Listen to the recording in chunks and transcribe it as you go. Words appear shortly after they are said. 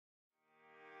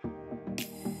Hello,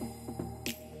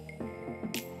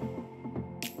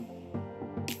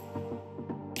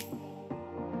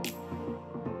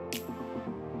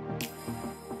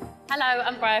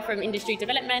 I'm Briar from Industry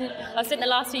Development. I've spent the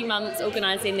last few months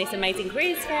organising this amazing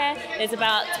careers fair. There's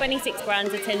about 26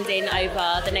 brands attending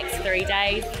over the next 3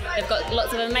 days. They've got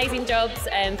lots of amazing jobs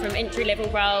from entry-level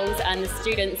roles, and the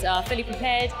students are fully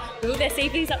prepared with all their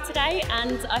CVs up to date,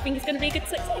 and I think it's going to be a good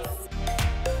success.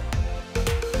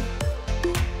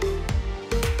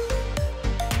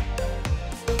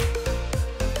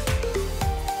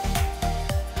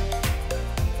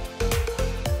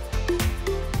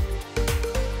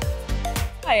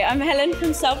 Hi, I'm Helen from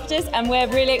Selfridges, and we're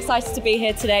really excited to be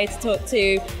here today to talk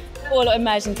to all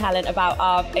emerging talent about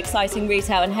our exciting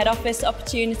retail and head office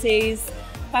opportunities.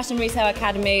 Fashion Retail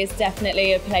Academy is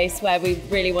definitely a place where we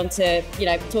really want to,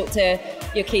 talk to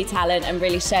your key talent and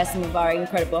really share some of our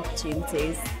incredible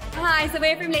opportunities. Hi, so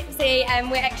we're from Lipsey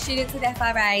and we're ex-students of the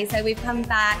FRA, so we've come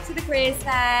back to the careers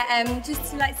fair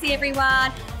just to see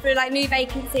everyone for new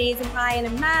vacancies and buying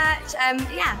and merch.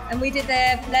 And we did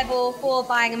the level 4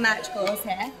 buying and merch course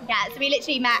here. Yeah, so we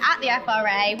literally met at the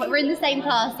FRA, but we're in the same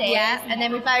classes, and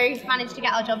then we both managed to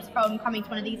get our jobs from coming to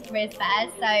one of these careers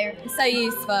fairs. So it's so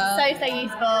useful. So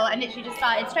useful, and literally just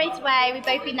started straight away. We've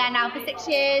both been there now for 6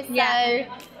 years,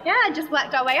 just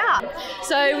worked our way up.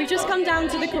 So we've just come down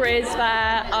to the careers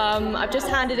fair. I've just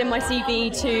handed in my CV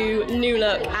to New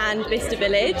Look and Vista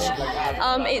Village.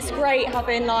 It's great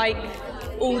having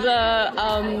all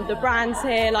the brands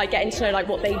here, getting to know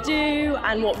what they do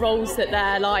and what roles that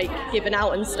they're giving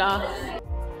out and stuff.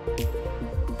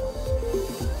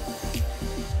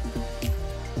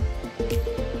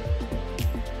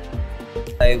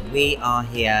 So we are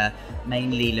here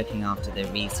mainly looking after the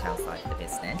retail side of the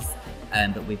business.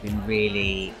 But we've been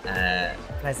really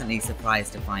pleasantly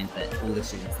surprised to find that all the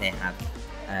students here have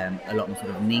a lot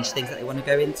of niche things that they want to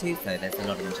go into. So there's a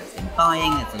lot of interest in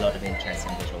buying, there's a lot of interest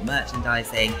in visual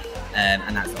merchandising,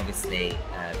 and that's obviously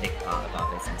a big part of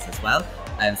our business as well.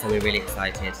 So we're really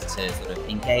excited to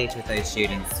engage with those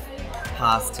students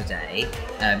past today,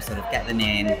 get them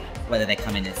in, whether they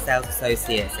come in as sales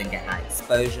associates and get that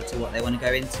exposure to what they want to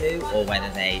go into, or whether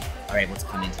they are able to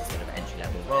come into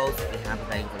entry-level roles that we have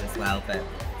available as well. But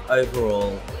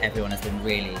overall, everyone has been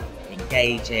really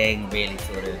engaging, really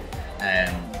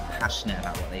passionate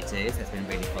about what they do, so it's been a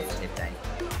really positive day.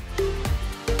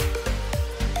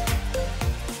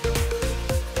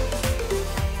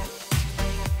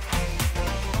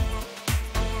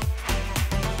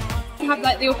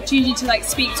 Have the opportunity to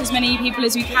speak to as many people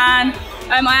as we can.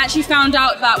 I actually found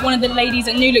out that one of the ladies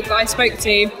at New Look that I spoke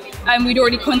to, we'd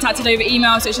already contacted over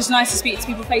email, so it's just nice to speak to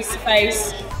people face to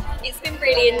face. It's been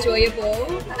really enjoyable.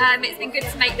 It's been good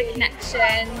to make the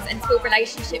connections and to build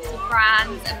relationships with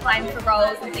brands, applying for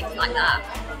roles and things like that.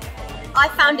 I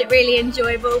found it really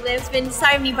enjoyable. There's been so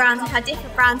many brands. I've had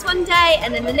different brands one day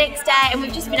and then the next day, and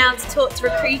we've just been able to talk to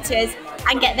recruiters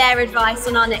and get their advice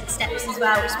on our next steps as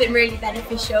well, which has been really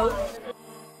beneficial.